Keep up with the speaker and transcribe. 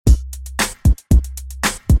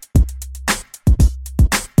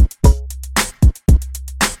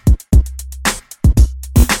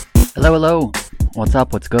Hello, hello. What's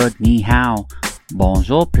up? What's good? Ni hao.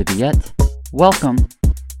 Bonjour, privyet. Welcome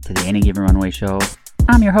to the Any Given Runway show.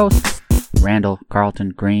 I'm your host, Randall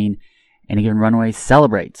Carlton Green. Any Given Runway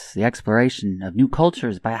celebrates the exploration of new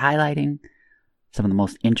cultures by highlighting some of the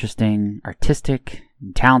most interesting, artistic,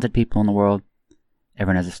 and talented people in the world.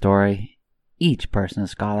 Everyone has a story. Each person a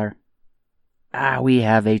scholar. We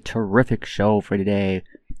have a terrific show for today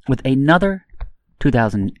with another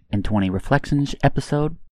 2020 Reflections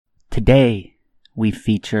episode. Today, we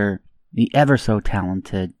feature the ever so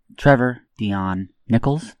talented Trevor Dion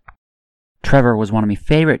Nichols. Trevor was one of my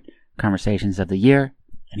favorite conversations of the year,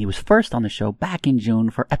 and he was first on the show back in June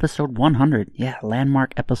for episode 100. Yeah,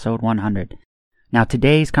 landmark episode 100. Now,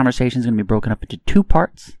 today's conversation is going to be broken up into two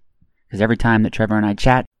parts, because every time that Trevor and I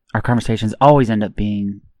chat, our conversations always end up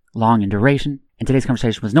being long in duration, and today's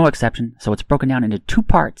conversation was no exception, so it's broken down into two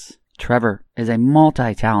parts. Trevor is a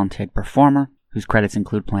multi-talented performer whose credits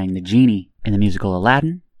include playing the genie in the musical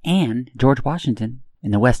Aladdin and George Washington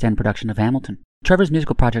in the West End production of Hamilton. Trevor's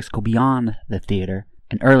musical projects go beyond the theater,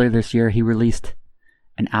 and earlier this year he released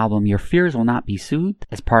an album, Your Fears Will Not Be Soothed,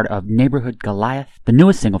 as part of Neighborhood Goliath. The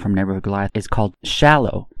newest single from Neighborhood Goliath is called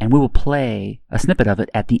Shallow, and we will play a snippet of it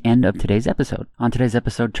at the end of today's episode. On today's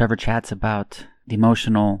episode, Trevor chats about the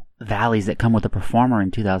emotional valleys that come with a performer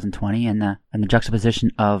in 2020 and the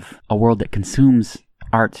juxtaposition of a world that consumes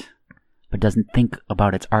art but doesn't think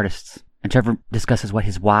about its artists. And Trevor discusses what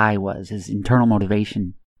his why was, his internal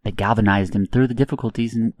motivation that galvanized him through the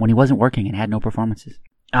difficulties and when he wasn't working and had no performances.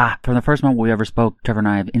 From the first moment we ever spoke, Trevor and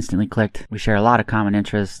I have instantly clicked. We share a lot of common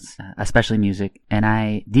interests, especially music, and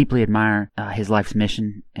I deeply admire his life's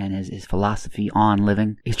mission and his philosophy on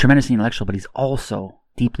living. He's tremendously intellectual, but he's also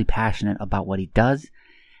deeply passionate about what he does,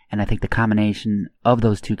 and I think the combination of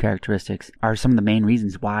those two characteristics are some of the main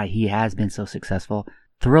reasons why he has been so successful.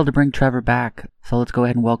 Thrilled to bring Trevor back, so let's go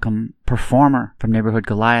ahead and welcome performer from Neighborhood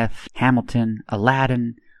Goliath, Hamilton,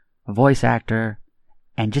 Aladdin, a voice actor,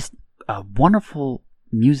 and just a wonderful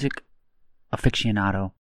music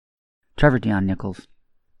aficionado, Trevor Dion Nichols.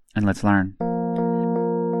 And let's learn.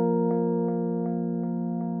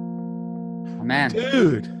 Oh, man.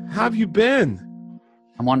 Dude, how have you been?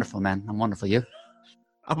 I'm wonderful, man. I'm wonderful. You?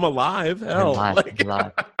 I'm alive. You're Hell.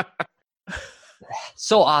 alive.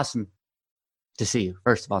 So awesome to see you,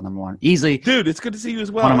 first of all, number one. Easily. Dude, it's good to see you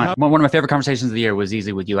as well. One of my favorite conversations of the year was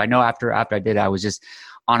easily with you. I know after I did, I was just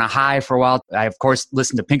on a high for a while. I, of course,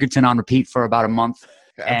 listened to Pinkerton on repeat for about a month.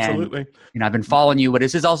 Absolutely. And, I've been following you, but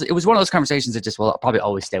it was one of those conversations that just will probably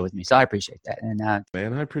always stay with me. So I appreciate that. And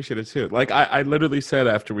man, I appreciate it too. Like I literally said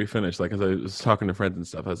after we finished, like as I was talking to friends and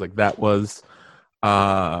stuff, I was like, that was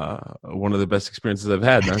one of the best experiences I've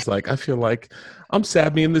had. And I was like, I feel like I'm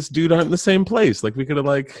sad me and this dude aren't in the same place. Like we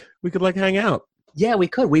could hang out. Yeah, we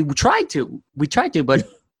could. We tried to, but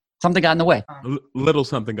something got in the way. Little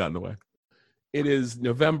something got in the way. It is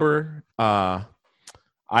November.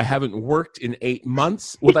 I haven't worked in 8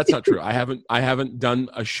 months. Well, that's not true. I haven't done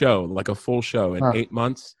a show, like a full show in 8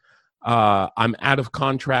 months. I'm out of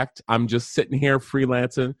contract. I'm just sitting here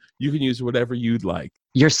freelancing. You can use whatever you'd like.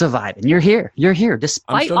 You're surviving. You're here.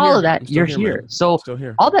 Despite all of that, you're here. So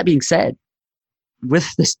all that being said,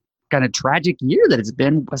 with this kind of tragic year that it's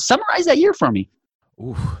been, summarize that year for me.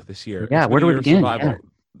 Ooh, this year. Yeah, where do we begin? Yeah.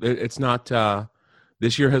 It's not...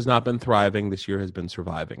 this year has not been thriving. This year has been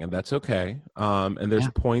surviving, and that's okay. And there's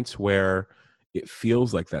points where it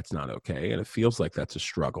feels like that's not okay, and it feels like that's a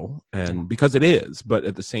struggle, and because it is. But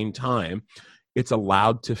at the same time, it's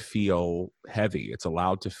allowed to feel heavy. It's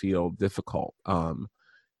allowed to feel difficult.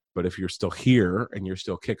 But if you're still here and you're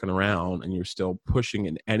still kicking around and you're still pushing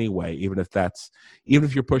in any way, even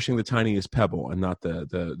if you're pushing the tiniest pebble and not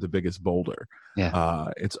the biggest boulder,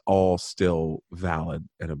 it's all still valid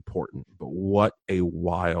and important. But what a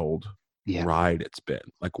wild ride it's been.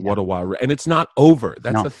 Like what a wild ride. And it's not over.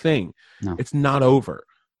 That's the thing. No. It's not over.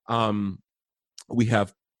 We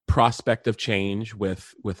have prospect of change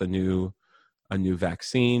with a new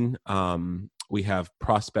vaccine. We have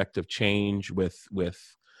prospect of change with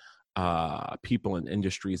people in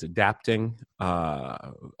industries adapting.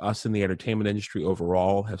 Us in the entertainment industry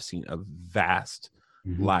overall have seen a vast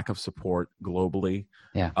lack of support globally,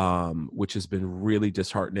 which has been really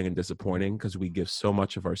disheartening and disappointing because we give so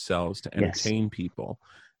much of ourselves to entertain people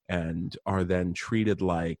and are then treated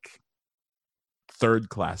like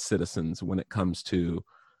third-class citizens when it comes to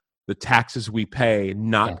the taxes we pay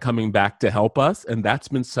not coming back to help us. And that's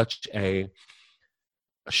been such a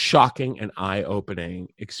shocking and eye-opening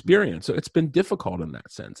experience. So it's been difficult in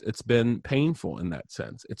that sense. It's been painful in that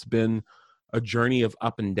sense. It's been a journey of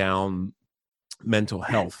up and down mental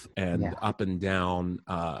health and up and down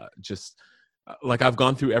just like I've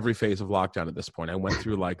gone through every phase of lockdown at this point. I went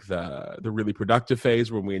through like the really productive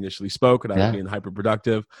phase when we initially spoke and I was being hyper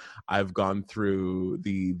productive. I've gone through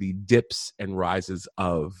the dips and rises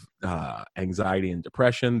of anxiety and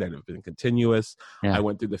depression that have been continuous. I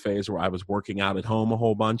went through the phase where I was working out at home a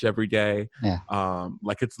whole bunch every day.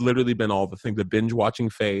 Like it's literally been all the things, the binge watching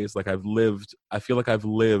phase. Like I feel like I've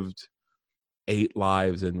lived 8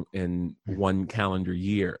 lives in one calendar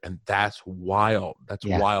year, and that's wild. That's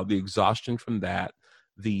wild. The exhaustion from that,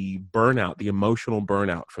 the burnout, the emotional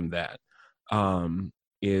burnout from that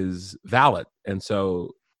is valid. And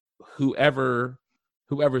so whoever's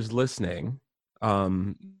listening,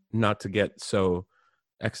 not to get so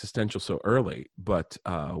existential so early, but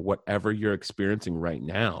whatever you're experiencing right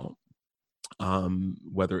now,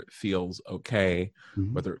 whether it feels okay,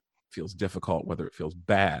 whether it feels difficult, whether it feels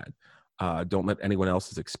bad, don't let anyone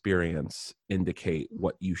else's experience indicate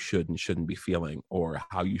what you should and shouldn't be feeling or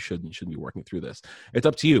how you should and shouldn't be working through this. It's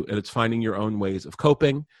up to you, and it's finding your own ways of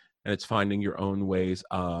coping, and it's finding your own ways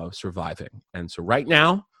of surviving. And so right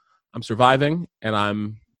now, I'm surviving,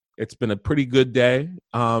 and it's been a pretty good day,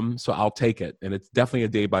 so I'll take it. And it's definitely a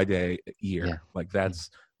day-by-day year. Like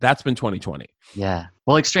that's been 2020. Yeah.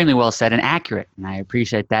 Well, extremely well said and accurate. And I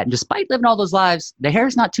appreciate that. And despite living all those lives, the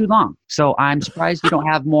hair's not too long. So I'm surprised you don't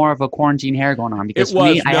have more of a quarantine hair going on, because for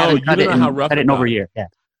me, I haven't cut it in over a year. Yeah.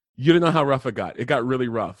 You didn't know how rough it got. It got really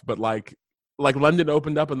rough. But like London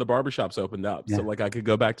opened up and the barbershops opened up. So like I could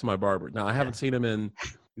go back to my barber. Now I haven't seen him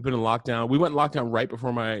we've been in lockdown. We went in lockdown right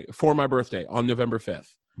before my birthday on November 5th.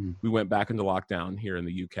 We went back into lockdown here in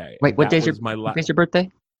the UK. Wait, what day's your birthday?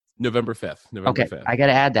 November 5th. Okay, 5th. I got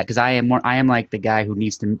to add that because I am like the guy who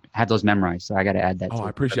needs to have those memorized. So I got to add that. Oh, I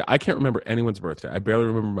appreciate it. I can't remember anyone's birthday. I barely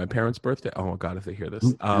remember my parents' birthday. Oh, God, if they hear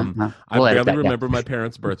this. I barely remember my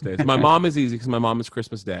parents' birthdays. My mom is easy because my mom is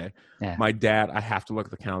Christmas Day. Yeah. My dad, I have to look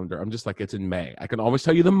at the calendar. I'm just like, it's in May. I can always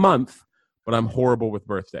tell you the month, but I'm horrible with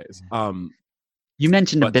birthdays. You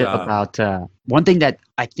mentioned a bit about one thing that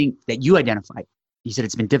I think that you identified. You said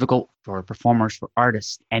it's been difficult for performers, for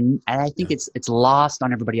artists, and I think it's lost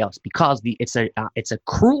on everybody else because it's a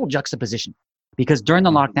cruel juxtaposition. Because during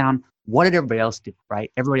the lockdown, what did everybody else do?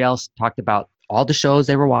 Right? Everybody else talked about all the shows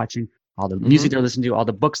they were watching, all the music they're listening to, all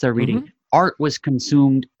the books they're reading. Art was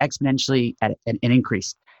consumed exponentially at an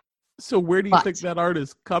increase. So where do you think that art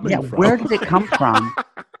is coming from? Where did it come from?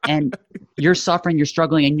 And you're suffering, you're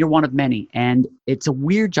struggling, and you're one of many. And it's a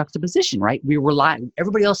weird juxtaposition, right?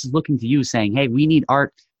 Everybody else is looking to you saying, hey, we need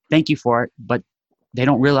art. Thank you for it. But they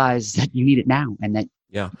don't realize that you need it now. And that.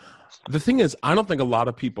 Yeah. The thing is, I don't think a lot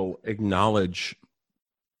of people acknowledge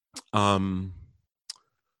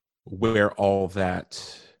where all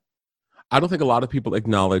that. I don't think a lot of people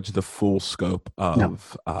acknowledge the full scope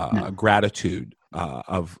of gratitude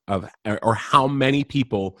or how many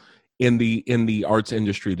people in the arts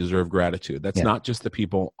industry deserve gratitude. That's not just the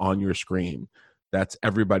people on your screen. That's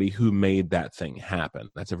everybody who made that thing happen.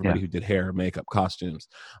 That's everybody who did hair, makeup, costumes,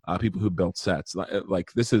 people who built sets.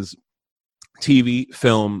 Like this is TV,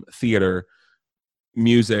 film, theater,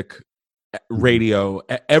 music, radio,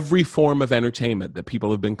 every form of entertainment that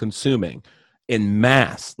people have been consuming in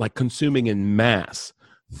mass,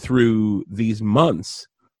 through these months.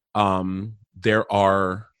 There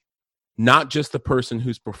are not just the person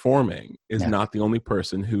who's performing is not the only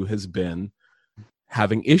person who has been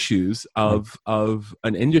having issues of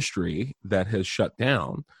an industry that has shut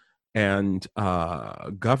down and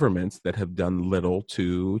governments that have done little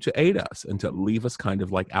to aid us and to leave us kind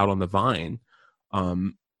of like out on the vine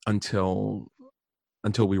until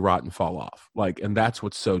we rot and fall off. Like, and that's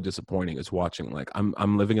what's so disappointing is watching. Like,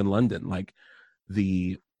 I'm living in London. Like,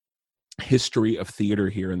 the history of theater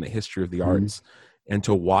here and the history of the arts, and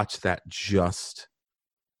to watch that just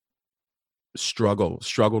struggle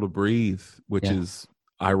to breathe, which is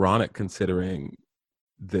ironic considering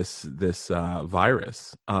this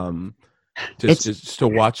virus. Just to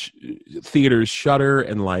watch theaters shutter,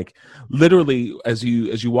 and like literally as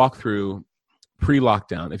you walk through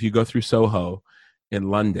pre-lockdown, if you go through Soho in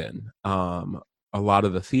London, a lot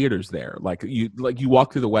of the theaters there, like you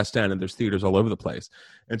walk through the West End and there's theaters all over the place,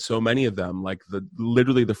 and so many of them, like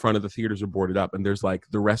literally the front of the theaters are boarded up, and there's like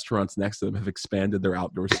the restaurants next to them have expanded their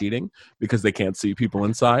outdoor seating because they can't see people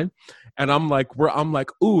inside. And I'm like,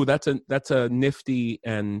 ooh, that's a nifty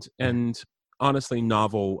and honestly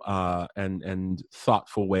novel and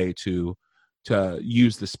thoughtful way to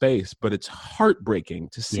use the space. But it's heartbreaking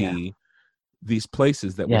to see these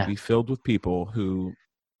places that would be filled with people who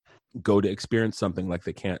go to experience something like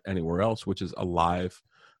they can't anywhere else, which is a live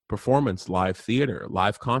performance, live theater,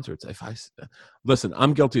 live concerts. Listen,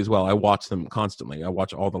 I'm guilty as well. I watch them constantly. I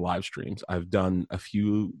watch all the live streams. I've done a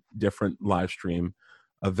few different live stream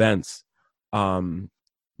events.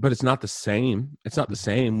 But it's not the same. It's not the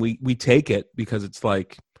same. We take it because it's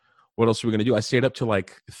like, what else are we going to do? I stayed up till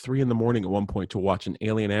like 3 a.m. at one point to watch an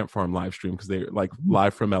Alien Ant Farm live stream because they're like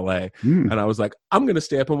live from LA. And I was like, I'm going to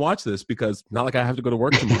stay up and watch this because not like I have to go to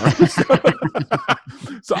work tomorrow.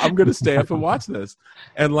 So I'm going to stay up and watch this.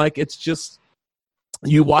 And like, it's just,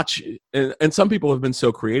 you watch, and some people have been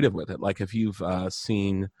so creative with it. Like if you've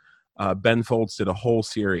seen, Ben Folds did a whole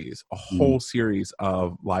series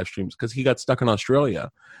of live streams because he got stuck in Australia.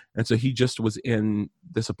 And so he just was in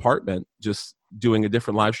this apartment, just doing a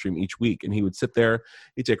different live stream each week. And he would sit there,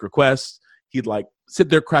 he'd take requests. He'd like sit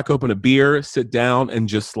there, crack open a beer, sit down and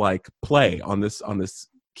just like play on this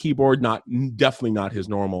keyboard. Definitely not his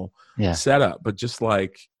normal setup, but just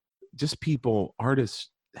people, artists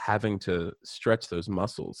having to stretch those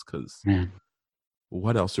muscles because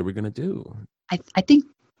what else are we going to do? I think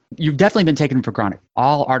you've definitely been taken for granted.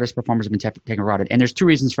 All artist performers have been taken for granted. And there's 2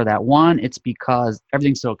 reasons for that. One, it's because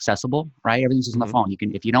everything's so accessible, right? Everything's just on the phone. You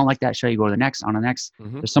can, if you don't like that show, you go to the next, on the next.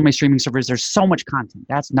 There's so many streaming servers. There's so much content.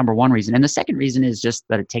 That's number one reason. And the second reason is just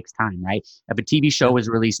that it takes time, right? If a TV show is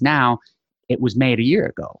released now, it was made a year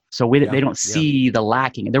ago. So they don't see the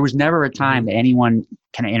lacking. There was never a time that anyone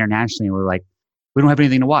kind of internationally were like, we don't have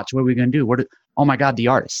anything to watch. What are we going to do? Oh my God, the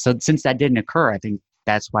artist. So since that didn't occur, I think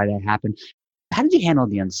that's why that happened. How did you handle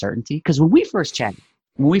the uncertainty? Because when we first chatted,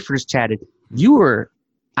 you were,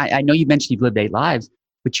 I know you mentioned you've lived 8 lives,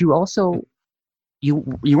 but you also, you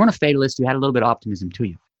weren't a fatalist. You had a little bit of optimism to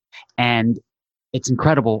you. And it's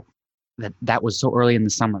incredible that was so early in the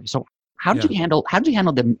summer. So how did you handle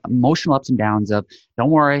the emotional ups and downs of, don't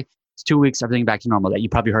worry, it's 2 weeks, everything back to normal, that you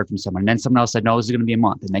probably heard from someone. And then someone else said, no, this is going to be a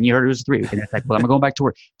month. And then you heard it was 3 weeks. And it's like, well, I'm going back to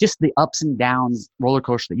work. Just the ups and downs roller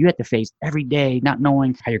coaster that you had to face every day, not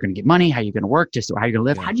knowing how you're going to get money, how you're going to work, just how you're going to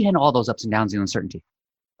live. How do you handle all those ups and downs and uncertainty?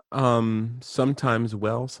 Sometimes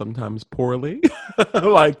well, sometimes poorly.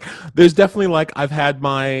 Like there's definitely like, I've had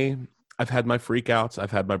my freakouts.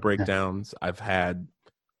 I've had my breakdowns. I've had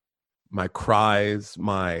my cries,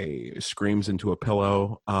 my screams into a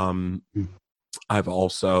pillow. I've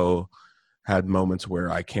also had moments where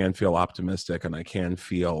I can feel optimistic and I can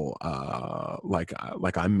feel like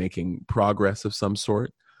I'm making progress of some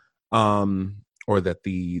sort, or that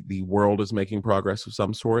the world is making progress of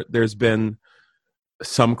some sort. There's been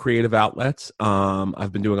some creative outlets.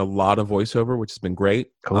 I've been doing a lot of voiceover, which has been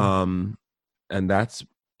great. Cool. And that's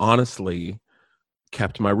honestly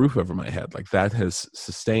kept my roof over my head. Like that has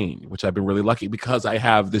sustained, which I've been really lucky because I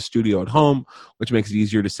have this studio at home, which makes it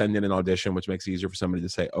easier to send in an audition, which makes it easier for somebody to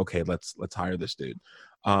say, okay, let's hire this dude.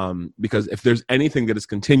 Because if there's anything that has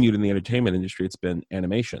continued in the entertainment industry, it's been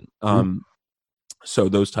animation. So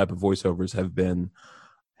those type of voiceovers have been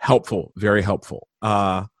helpful, very helpful.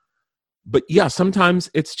 But yeah, sometimes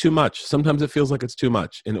it's too much. Sometimes it feels like it's too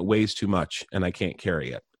much and it weighs too much and I can't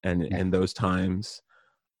carry it. And in those times,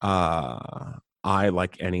 I,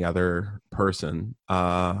 like any other person,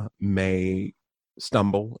 may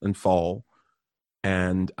stumble and fall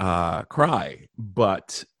and cry,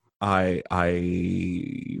 but I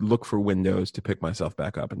look for windows to pick myself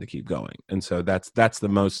back up and to keep going. And so that's the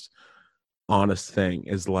most honest thing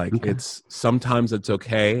is like, it's sometimes it's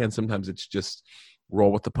okay. And sometimes it's just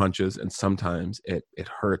roll with the punches. And sometimes it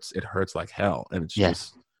hurts. It hurts like hell. And it's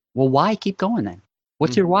just. Well, why keep going then?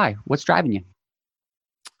 What's your why? What's driving you?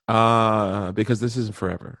 Because this isn't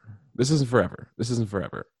forever. This isn't forever.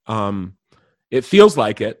 It feels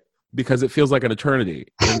like it because it feels like an eternity.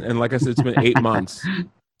 And like I said, it's been 8 months.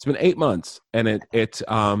 It's been 8 months. And it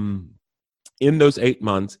in those 8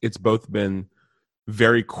 months, it's both been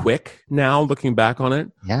very quick now looking back on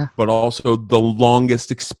it. Yeah. But also the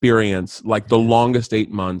longest experience, like the longest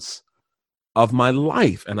 8 months of my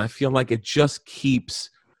life. And I feel like it just keeps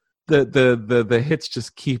the hits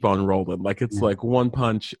just keep on rolling. Like it's like one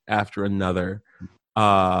punch after another.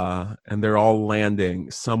 And they're all landing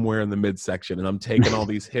somewhere in the midsection and I'm taking all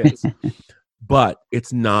these hits, but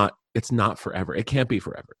it's not forever. It can't be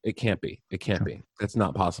forever. It can't be. It's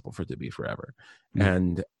not possible for it to be forever.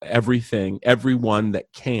 And everyone that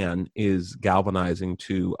can is galvanizing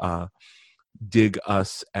to dig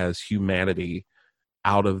us as humanity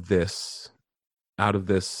out of this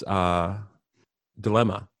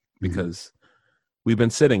dilemma, because we've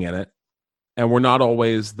been sitting in it and we're not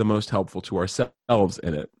always the most helpful to ourselves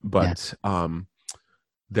in it, but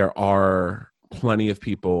there are plenty of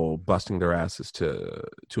people busting their asses to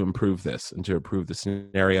improve this and to improve the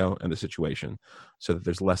scenario and the situation so that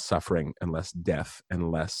there's less suffering and less death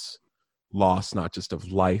and less loss, not just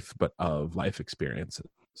of life, but of life experiences.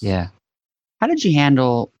 Yeah. How did you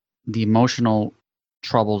handle the emotional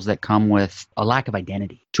troubles that come with a lack of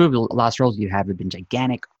identity? Two of the last roles you had have been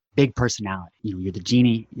gigantic, big personality. You know, you're the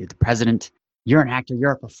genie, you're the president, you're an actor,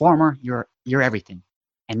 you're a performer, you're everything.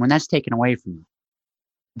 And when that's taken away from you,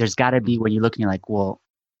 there's got to be where you look and you're like, well,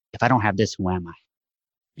 if I don't have this, who am I?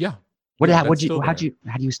 Yeah. How do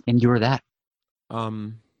you endure that?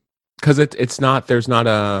 Because it's not,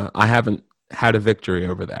 I haven't had a victory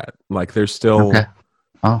over that. Like there's still,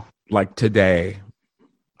 like today,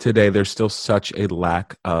 there's still such a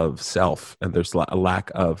lack of self, and there's a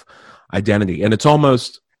lack of identity, and it's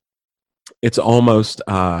almost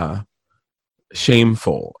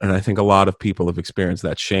shameful. And I think a lot of people have experienced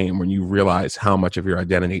that shame when you realize how much of your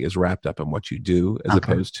identity is wrapped up in what you do as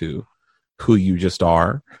opposed to who you just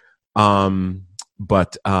are.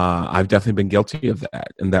 But I've definitely been guilty of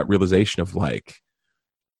that, and that realization of like,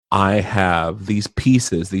 I have these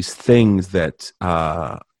pieces, these things that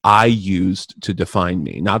I used to define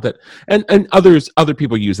me. Not that, and other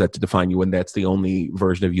people use that to define you, and that's the only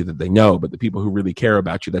version of you that they know. But the people who really care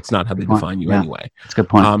about you, that's not how they define you anyway. That's a good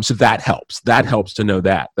point. So that helps. That helps to know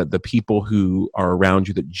that the people who are around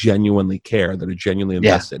you that genuinely care, that are genuinely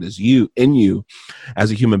invested in you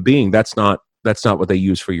as a human being, that's not what they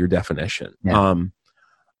use for your definition. Yeah.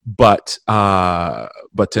 But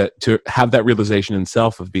to have that realization in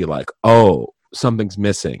self of be like, oh, something's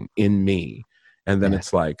missing in me. And then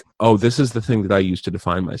it's like, oh, this is the thing that I used to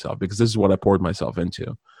define myself, because this is what I poured myself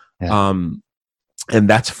into. Yeah. And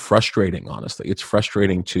that's frustrating, honestly. It's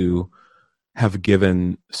frustrating to have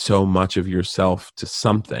given so much of yourself to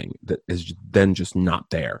something that is then just not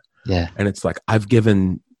there. Yeah. And it's like, I've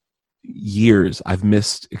given years, I've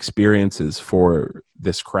missed experiences for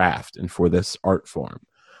this craft and for this art form.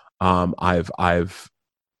 I've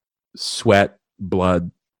sweat,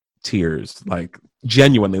 blood, tears, like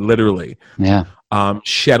genuinely, literally,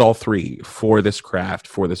 shed all three for this craft,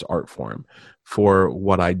 for this art form, for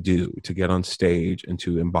what I do, to get on stage and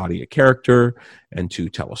to embody a character and to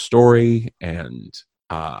tell a story and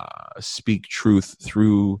speak truth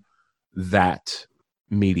through that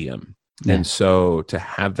medium. Yeah. And so to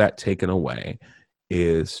have that taken away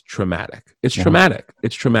is traumatic. It's traumatic.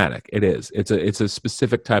 It's traumatic. It is. It's a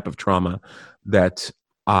specific type of trauma that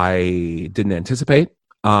I didn't anticipate,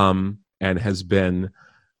 and has been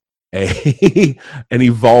an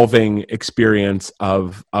evolving experience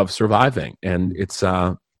of surviving. And it's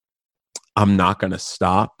I'm not going to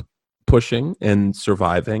stop pushing and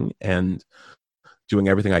surviving and doing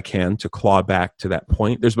everything I can to claw back to that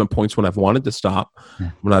point. There's been points when I've wanted to stop,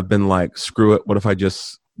 when I've been like, screw it. What if I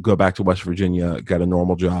just go back to West Virginia, get a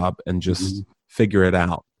normal job, and just figure it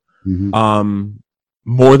out?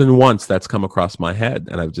 More than once that's come across my head,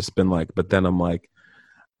 and I've just been like, but then I'm like,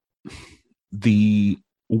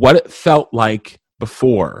 what it felt like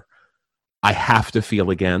before, I have to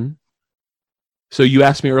feel again. So you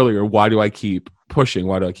asked me earlier, why do I keep pushing?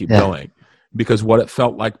 Why do I keep going? Because what it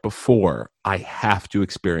felt like before, I have to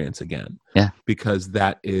experience again. Yeah. Because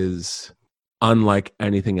that is unlike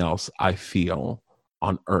anything else I feel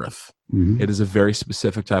on earth. It is a very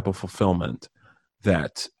specific type of fulfillment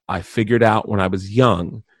that I figured out when I was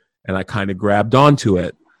young, and I kind of grabbed onto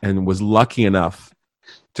it and was lucky enough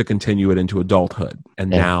to continue it into adulthood. And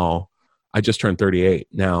now I just turned 38.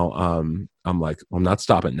 Now I'm like, I'm not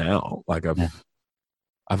stopping now. Like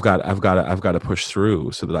I've got to push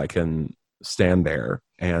through so that I can stand there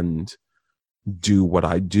and do what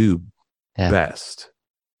I do best,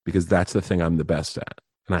 because that's the thing I'm the best at,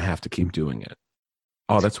 and I have to keep doing it.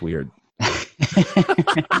 Oh, that's weird.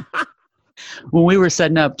 When we were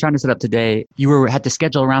trying to set up today, you had to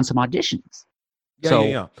schedule around some auditions.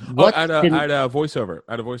 Yeah. I had a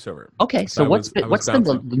voiceover. Okay, so what's been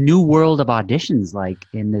the new world of auditions like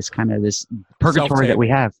in this kind of this purgatory self-tape that we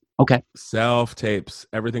have? Okay, self-tapes,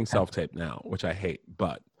 everything self-tape now, which I hate,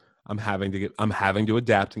 but I'm having to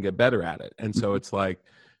adapt and get better at it. And so it's like,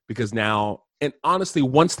 because now, and honestly,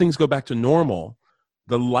 once things go back to normal,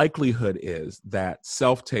 the likelihood is that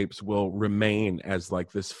self-tapes will remain as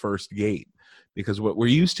like this first gate, because what we're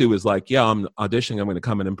used to is like, I'm auditioning, I'm going to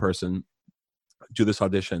come in person, do this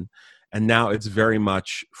audition. And now it's very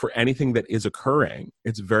much, for anything that is occurring,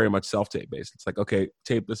 it's very much self-tape based. It's like, okay,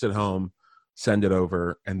 tape this at home, send it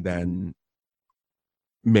over, and then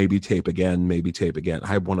maybe tape again. I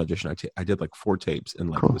had one audition. I did like 4 tapes in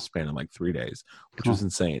like the span of like 3 days, which was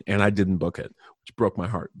insane. And I didn't book it, which broke my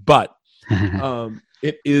heart. But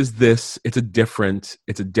it's a different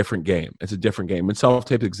game. It's a different game. And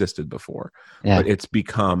self-tape existed before, but it's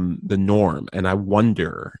become the norm. And I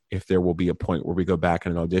wonder if there will be a point where we go back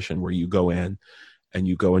in an audition where you go in and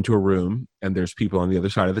you go into a room and there's people on the other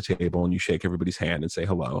side of the table and you shake everybody's hand and say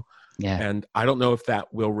hello. Yeah. And I don't know if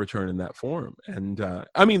that will return in that form. And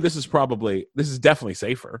I mean, this is definitely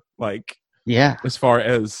safer. Like, yeah, as far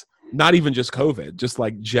as not even just COVID, just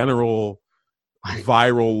like general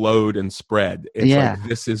viral load and spread. It's like,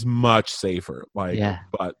 this is much safer. Like,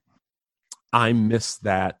 but I miss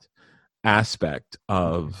that aspect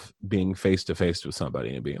of being face to face with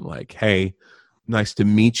somebody and being like, hey, nice to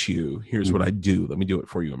meet you. Here's what I do. Let me do it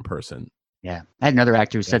for you in person. Yeah. I had another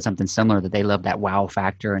actor who said something similar, that they love that wow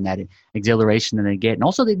factor and that exhilaration that they get. And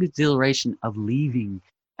also the exhilaration of leaving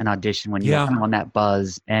an audition when you're on that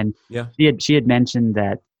buzz. And she had mentioned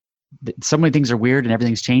that so many things are weird and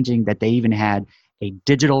everything's changing, that they even had a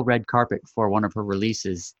digital red carpet for one of her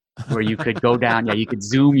releases where you could go down. You could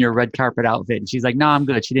Zoom your red carpet outfit. And she's like, no, I'm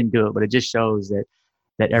good. She didn't do it, but it just shows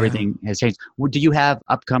that everything has changed. Do you have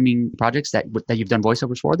upcoming projects that you've done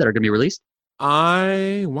voiceovers for that are going to be released?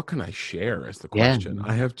 What can I share is the question.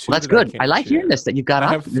 I have two. Well, that's good. I like hearing this, that you've got.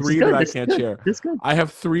 I have three that I can't share. That's good. I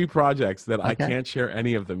have 3 projects that I can't share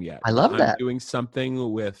any of them yet. I love that. I'm doing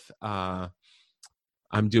something with.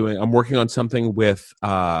 I'm working on something with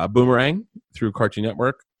Boomerang through Cartoon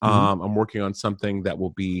Network. I'm working on something that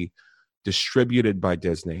will be distributed by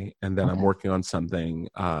Disney, and then I'm working on something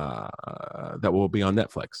that will be on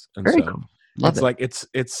Netflix. And Very cool.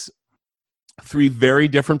 It's 3 very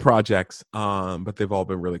different projects, but they've all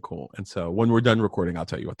been really cool. And so when we're done recording, I'll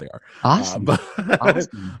tell you what they are. Awesome. But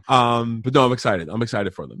no, I'm excited. I'm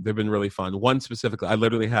excited for them. They've been really fun. One specifically, I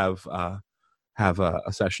literally have a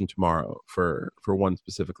session tomorrow for one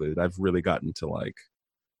specifically that I've really gotten to like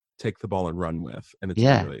take the ball and run with, and it's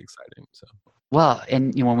really exciting. So well,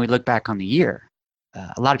 and when we look back on the year,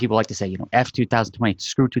 a lot of people like to say, F 2020,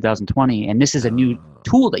 screw 2020, and this is a new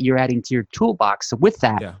tool that you're adding to your toolbox. So with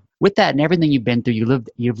that and everything you've been through,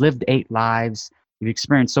 you've lived 8 lives, you've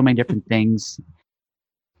experienced so many different things.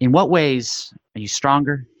 In what ways are you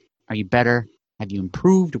stronger? Are you better? Have you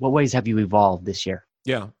improved? What ways have you evolved this year?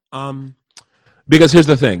 Yeah. Because here's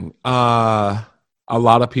the thing. A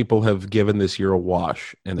lot of people have given this year a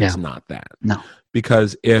wash, and it's not that. No.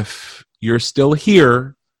 Because if you're still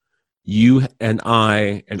here, you and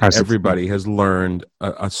I and everybody has learned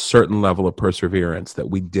a certain level of perseverance that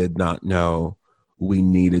we did not know we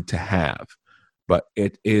needed to have. But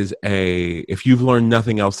it is if you've learned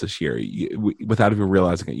nothing else this year, without even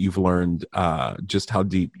realizing it, you've learned just how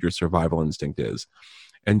deep your survival instinct is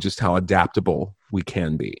and just how adaptable we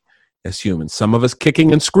can be as humans. Some of us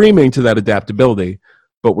kicking and screaming to that adaptability,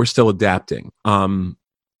 but we're still adapting. And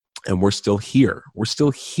we're still here. We're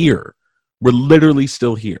still here. We're literally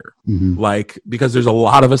still here. Like, because there's a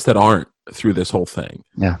lot of us that aren't through this whole thing.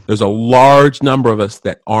 Yeah. There's a large number of us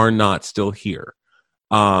that are not still here.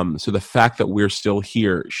 So the fact that we're still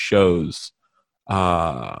here shows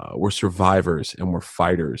we're survivors and we're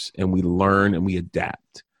fighters and we learn and we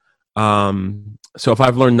adapt. So if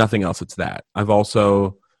I've learned nothing else, it's that. I've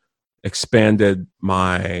also expanded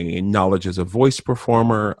my knowledge as a voice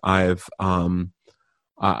performer. I've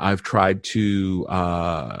tried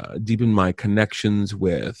to deepen my connections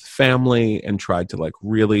with family and tried to like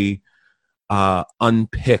really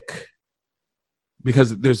unpick,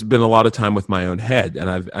 because there's been a lot of time with my own head, and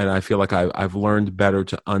I feel like I've learned better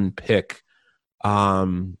to unpick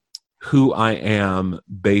who I am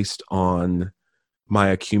based on my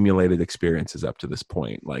accumulated experiences up to this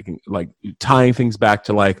point, like tying things back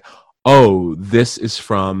to like, oh, this is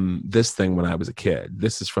from this thing when I was a kid.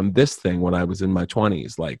 This is from this thing when I was in my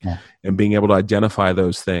 20s, and being able to identify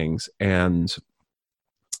those things and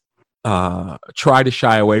try to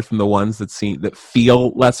shy away from the ones that feel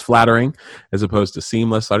less flattering as opposed to seem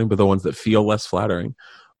less flattering, but the ones that feel less flattering,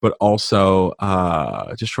 but also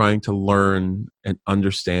just trying to learn and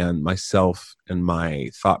understand myself and my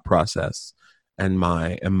thought process and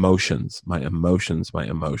my emotions,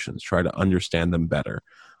 try to understand them better.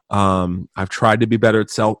 I've tried to be better at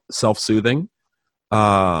self-soothing,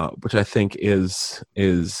 which I think is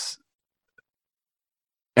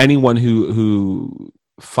anyone who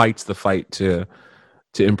fights the fight to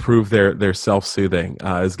improve their self-soothing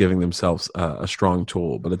is giving themselves a strong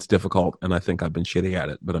tool, but it's difficult, and I think I've been shitty at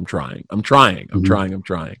it, but I'm trying,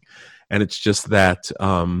 and it's just that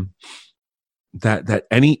that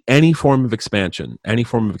any form of expansion,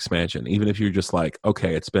 even if you're just like,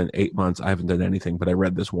 okay, it's been 8 months, I haven't done anything, but I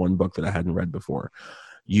read this one book that I hadn't read before,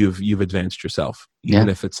 you've advanced yourself. Even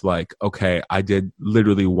if it's like, okay, I did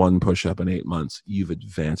literally 1 push-up in 8 months, you've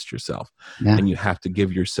advanced yourself. And you have to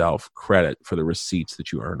give yourself credit for the receipts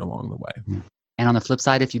that you earn along the way. And on the flip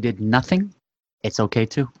side, if you did nothing, it's okay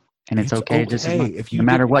too. And it's okay just if you no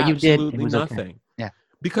matter what you did, it absolutely was nothing. Okay. Yeah.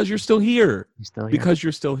 Because you're still here. Because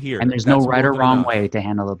you're still here. And there's no right or wrong way to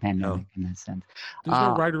handle a pandemic in that sense. There's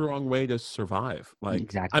no right or wrong way to survive. Like,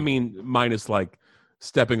 exactly. I mean, minus like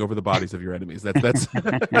stepping over the bodies of your enemies. That's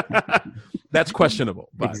that's questionable.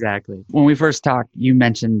 But. Exactly. When we first talked, you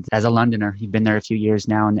mentioned as a Londoner, you've been there a few years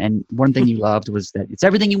now, and one thing you loved was that it's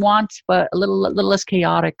everything you want, but a little less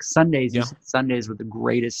chaotic. Sundays, you said Sundays were the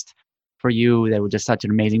greatest for you. They were just such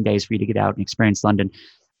an amazing days for you to get out and experience London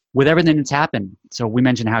with everything that's happened. So we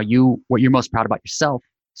mentioned what you're most proud about yourself.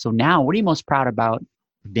 So now, what are you most proud about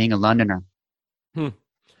being a Londoner?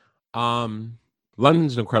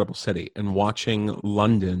 London's an incredible city, and watching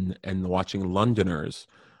London and watching Londoners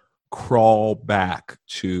crawl back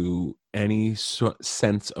to any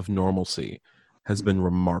sense of normalcy has been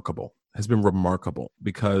remarkable.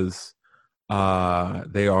 Because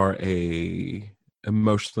they are a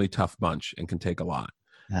emotionally tough bunch and can take a lot.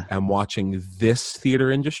 Yeah. And watching this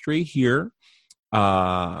theater industry here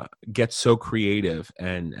get so creative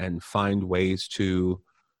and find ways to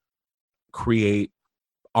create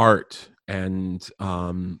art. And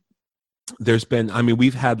there's been,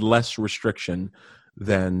 we've had less restriction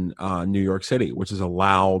than New York City, which has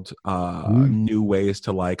allowed new ways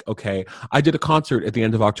to like, okay, I did a concert at the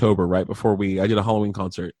end of October, right before I did a Halloween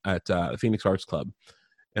concert at Phoenix Arts Club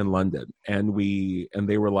in London. And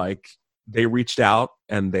they were like, they reached out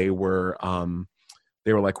and they were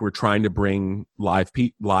like, we're trying to bring live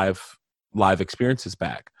experiences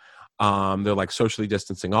back. They're like socially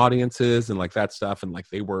distancing audiences and like that stuff. And like,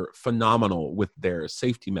 they were phenomenal with their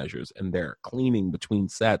safety measures and their cleaning between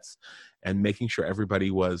sets and making sure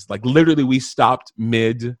everybody was like, literally we got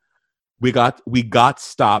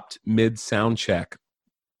stopped mid sound check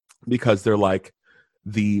because they're like,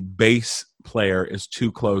 the bass player is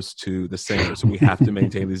too close to the singer, so we have to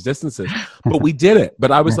maintain these distances. But we did it.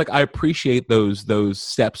 But I was like, I appreciate those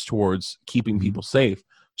steps towards keeping people safe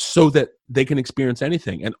so that they can experience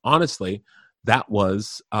anything. And honestly, that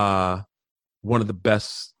was one of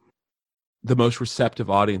the most receptive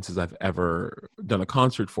audiences I've ever done a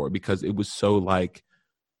concert for, because it was so like,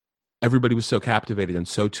 everybody was so captivated and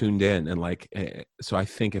so tuned in. And like, so I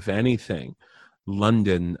think if anything,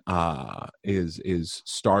 London is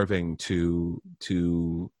starving to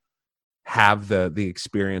have the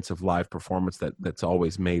experience of live performance that's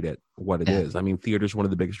always made it what it is. I mean, theater's one of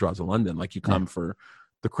the biggest draws of London. Like, you come for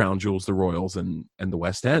the Crown Jewels, the Royals, and the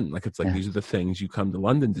West End. Like, it's like these are the things you come to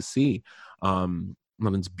London to see.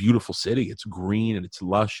 London's a beautiful city. It's green and it's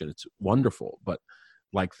lush and it's wonderful. But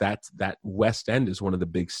like that West End is one of the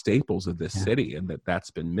big staples of this city, and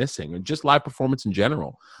that's been missing. And just live performance in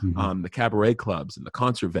general, the cabaret clubs and the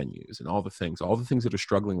concert venues and all the things that are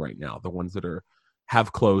struggling right now, the ones that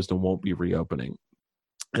have closed and won't be reopening,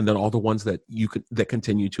 and then all the ones that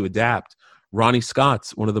continue to adapt. Ronnie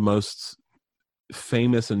Scott's one of the most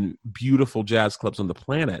famous and beautiful jazz clubs on the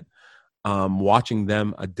planet. Watching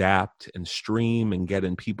them adapt and stream and get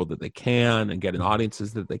in people that they can and get in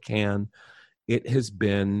audiences that they can. It has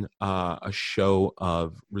been a show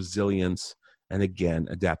of resilience and, again,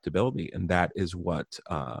 adaptability. And that is what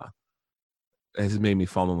has made me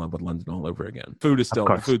fall in love with London all over again. Food's still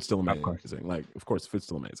amazing. Like, of course, food's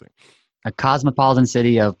still amazing. A cosmopolitan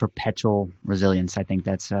city of perpetual resilience. I think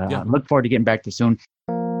that's, I look forward to getting back to soon.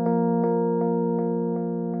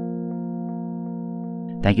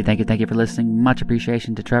 Thank you for listening. Much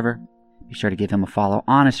appreciation to Trevor. Be sure to give him a follow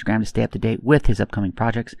on Instagram to stay up to date with his upcoming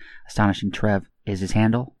projects. Astonishing Trev is his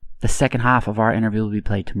handle. The second half of our interview will be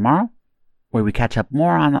played tomorrow, where we catch up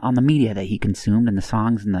more on the media that he consumed and the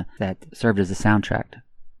songs that served as the soundtrack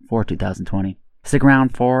for 2020. Stick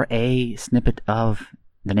around for a snippet of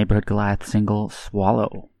the Neighborhood Goliath single,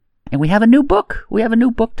 Swallow. And we have a new book.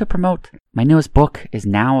 To promote. My newest book is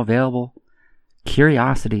now available,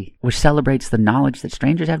 Curiosity, which celebrates the knowledge that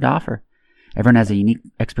strangers have to offer. Everyone has a unique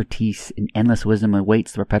expertise and endless wisdom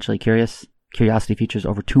awaits the perpetually curious. Curiosity features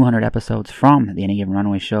over 200 episodes from the Any Given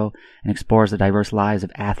Runway show and explores the diverse lives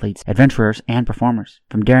of athletes, adventurers, and performers.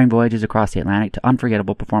 From daring voyages across the Atlantic to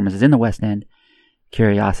unforgettable performances in the West End,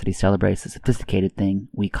 Curiosity celebrates the sophisticated thing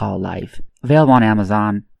we call life. Available on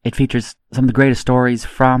Amazon, it features some of the greatest stories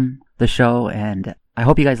from the show, and I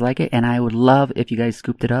hope you guys like it, and I would love if you guys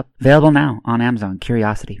scooped it up. Available now on Amazon,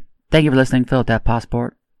 Curiosity. Thank you for listening. Fill out that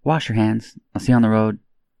passport. Wash your hands. I'll see you on the road.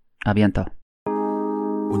 Aviento.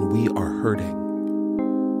 When we are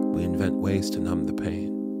hurting, we invent ways to numb the pain.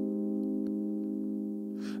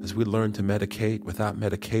 As we learn to medicate without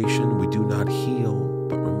medication, we do not heal,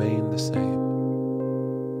 but remain the same.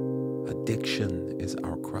 Addiction is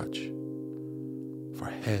our crutch for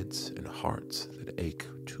heads and hearts that ache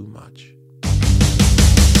too much.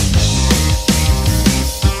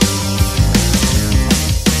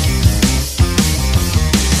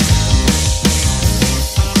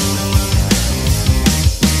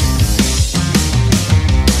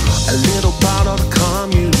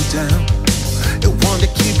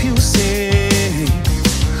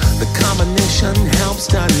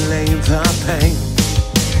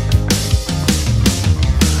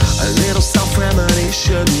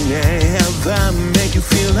 should never